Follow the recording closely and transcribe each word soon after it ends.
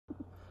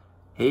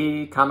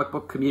Hey, comic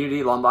book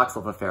community, Long Box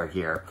Love Affair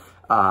here.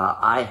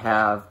 I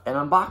have an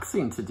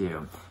unboxing to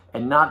do,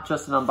 and not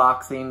just an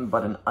unboxing,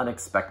 but an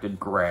unexpected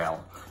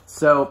grail.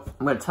 So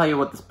I'm going to tell you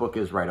what this book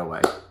is right away.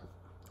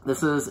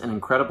 This is an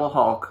Incredible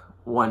Hulk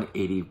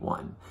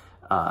 181.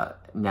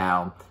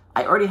 Now,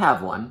 I already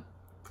have one,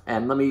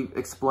 and let me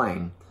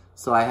explain.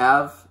 So I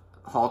have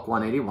Hulk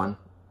 181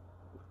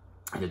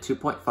 and a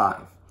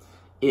 2.5.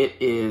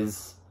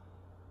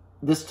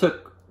 This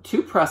took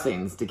 2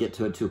 pressings to get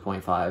to a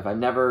 2.5. I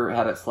never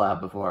had it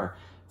slabbed before.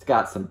 It's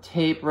got some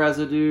tape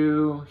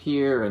residue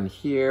here and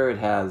here. It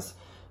has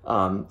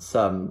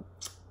some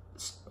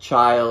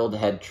child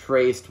had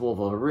traced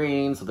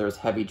Wolverine, so there's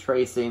heavy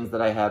tracings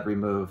that I had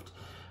removed.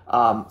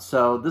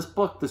 So this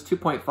book, this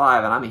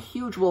 2.5, and I'm a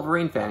huge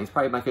Wolverine fan. He's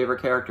probably my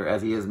favorite character,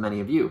 as he is many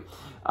of you.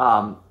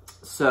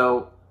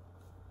 So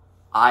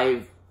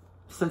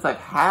since I've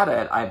had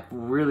it, I've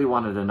really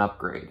wanted an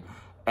upgrade.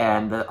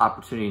 And the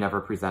opportunity never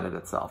presented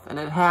itself. And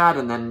it had,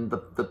 and then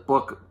the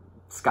book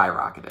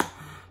skyrocketed.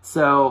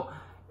 So,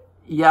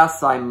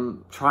 yes,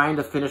 I'm trying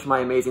to finish my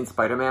Amazing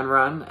Spider-Man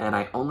run, and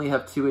I only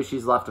have 2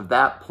 issues left of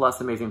that,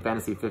 plus Amazing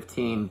Fantasy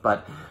 15,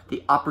 but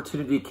the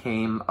opportunity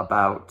came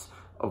about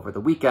over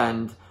the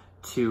weekend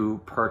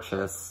to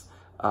purchase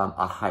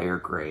a higher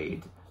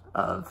grade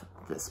of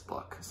this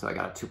book. So I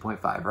got a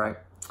 2.5, right?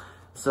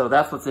 So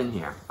that's what's in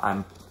here.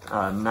 I'm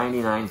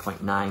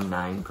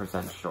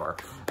 99.99% sure.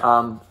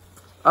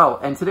 Oh,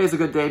 and today's a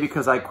good day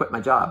because I quit my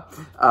job.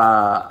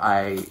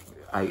 I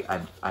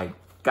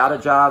got a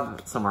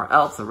job somewhere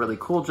else, a really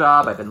cool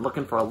job. I've been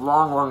looking for a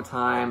long, long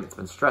time. It's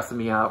been stressing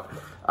me out.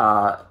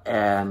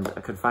 And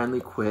I could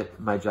finally quit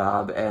my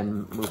job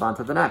and move on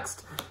to the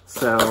next.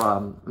 So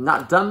I'm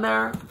not done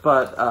there,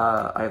 but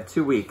I have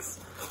 2 weeks.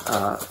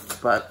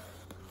 But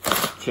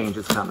change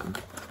is coming.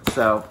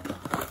 So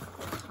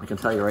I can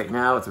tell you right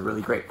now, it's a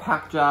really great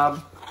pack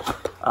job.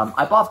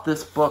 I bought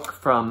this book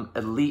from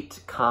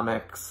Elite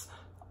Comics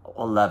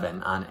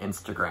 11 on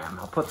Instagram.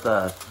 I'll put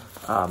the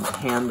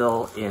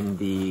handle in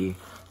the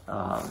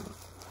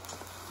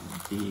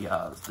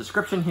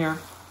description here.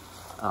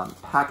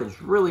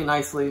 Packaged really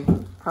nicely,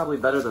 probably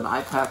better than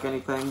I pack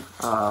anything,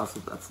 so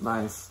that's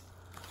nice.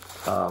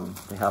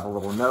 They have a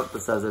little note that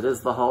says it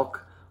is the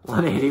Hulk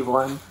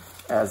 181,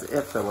 as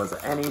if there was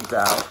any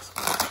doubt.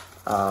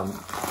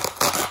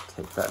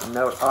 Take that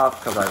note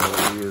off because I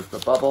will use the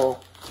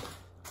bubble.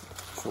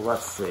 So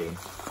let's see.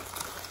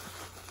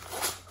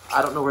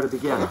 I don't know where to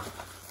begin.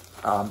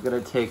 I'm gonna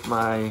take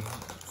my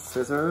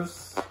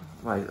scissors,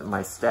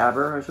 my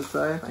stabber, I should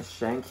say, my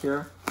shank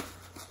here,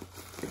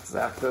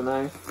 X-Acto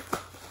knife,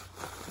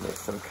 make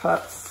some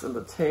cuts in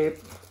the tape,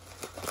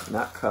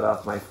 not cut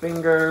off my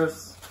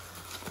fingers.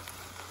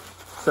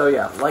 So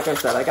yeah, like I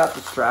said, I got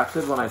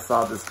distracted when I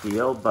saw this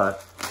deal,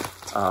 but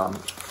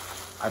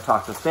I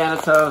talked to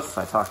Thanatos,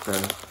 I talked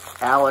to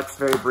Alex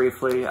very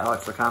briefly,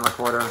 Alex the comic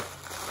reporter,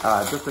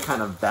 just to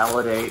kind of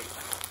validate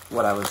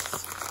what I was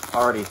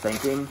already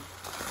thinking,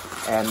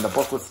 and the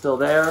book was still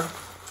there,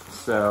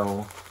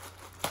 so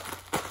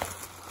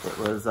it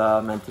was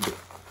meant to be.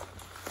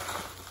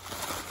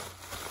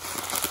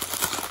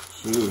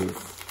 Jeez.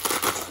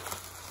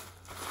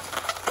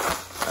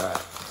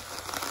 Alright.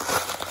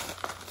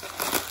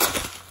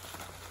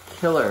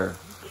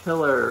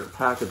 Killer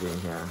packaging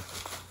here.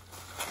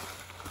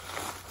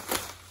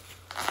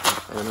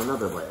 And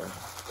another layer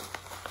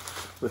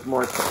with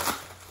more tape.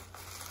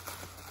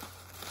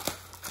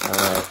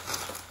 Alright.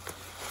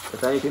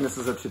 If anything, this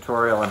is a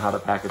tutorial on how to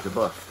package a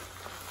book.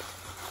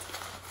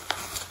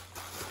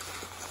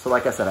 So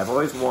like I said, I've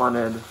always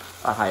wanted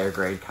a higher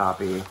grade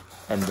copy,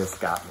 and this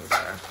got me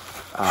there.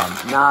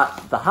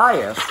 Not the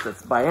highest,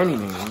 it's by any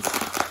means,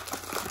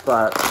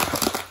 but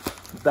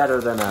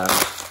better than a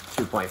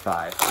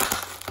 2.5.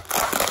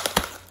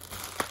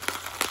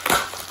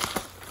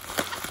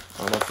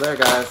 Almost there,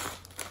 guys.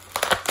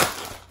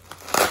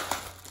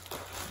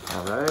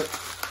 All right.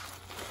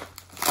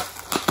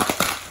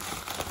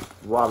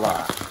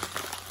 Voila.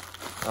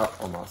 Oh,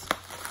 almost.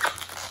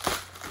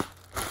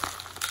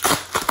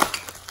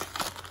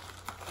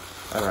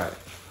 All right.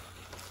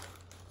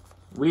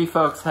 We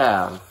folks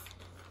have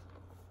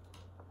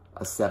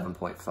a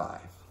 7.5.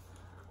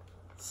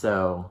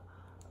 So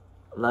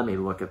let me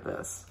look at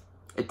this.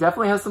 It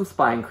definitely has some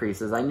spine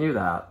creases. I knew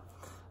that.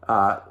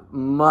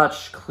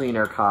 Much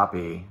cleaner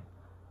copy.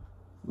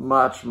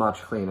 Much,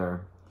 much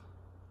cleaner.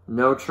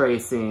 No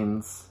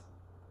tracings.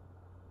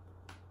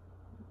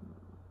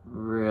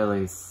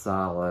 Really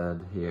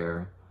solid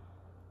here.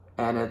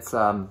 And it's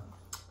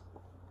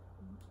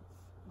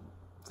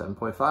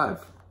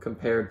 7.5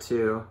 compared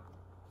to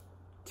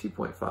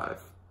 2.5.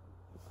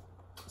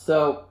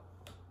 So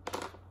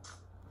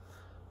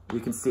you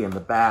can see in the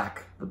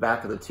back of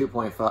the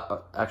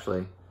 2.5,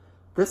 actually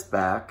this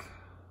back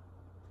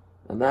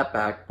and that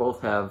back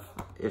both have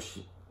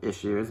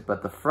issues,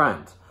 but the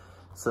front,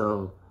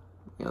 so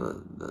you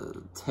know,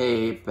 the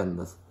tape and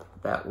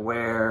that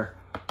wear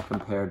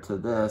compared to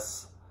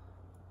this,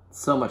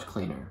 so much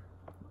cleaner,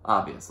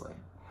 obviously,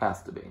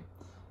 has to be.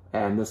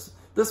 And this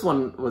This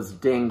one was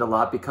dinged a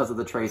lot because of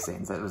the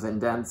tracings. It was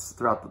indents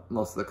throughout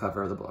most of the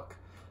cover of the book.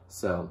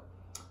 So,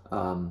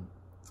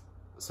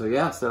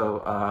 yeah, a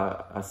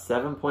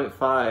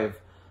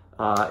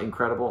 7.5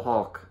 Incredible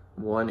Hulk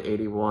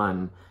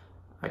 181.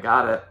 I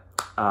got it.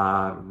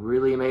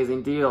 Really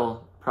amazing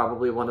deal.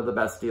 Probably one of the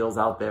best deals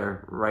out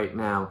there right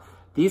now.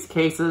 These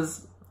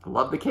cases, I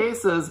love the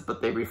cases,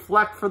 but they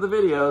reflect for the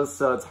videos,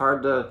 so it's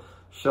hard to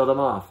show them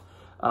off.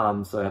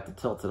 So I have to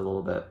tilt it a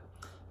little bit.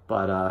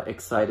 But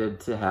excited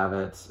to have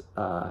it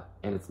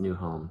in its new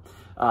home.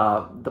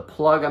 The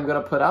plug I'm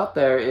going to put out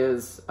there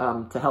is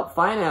to help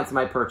finance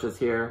my purchase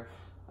here,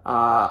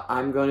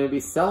 I'm going to be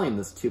selling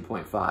this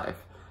 2.5.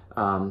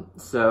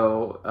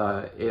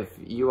 So if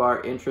you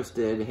are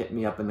interested, hit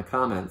me up in the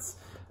comments,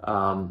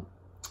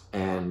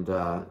 and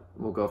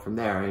we'll go from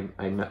there.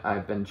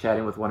 I've been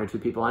chatting with 1 or 2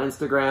 people on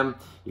Instagram.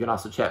 You can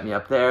also chat me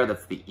up there.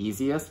 That's the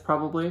easiest,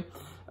 probably.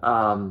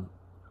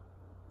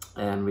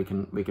 And we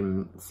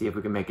can see if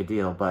we can make a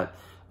deal, but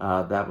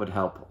that would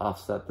help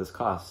offset this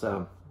cost.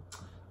 So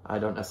I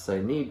don't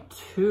necessarily need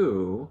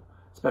 2,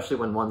 especially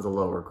when one's a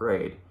lower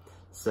grade.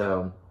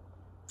 So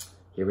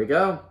here we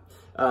go.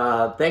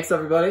 Thanks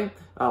everybody.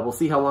 We'll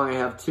see how long I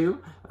have 2.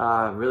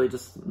 Really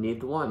just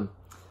need the 1.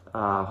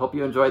 Hope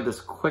you enjoyed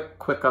this quick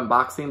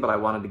unboxing, but I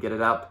wanted to get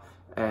it up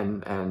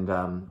and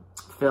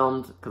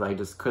filmed because I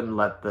just couldn't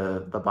let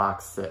the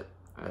box sit.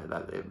 It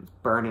was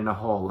burning a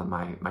hole in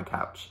my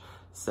couch.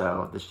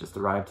 So this just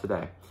arrived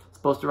today.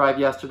 Supposed to arrive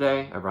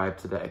yesterday, arrived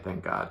today,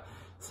 thank God.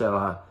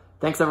 So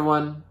thanks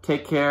everyone,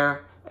 take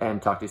care, and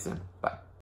talk to you soon. Bye.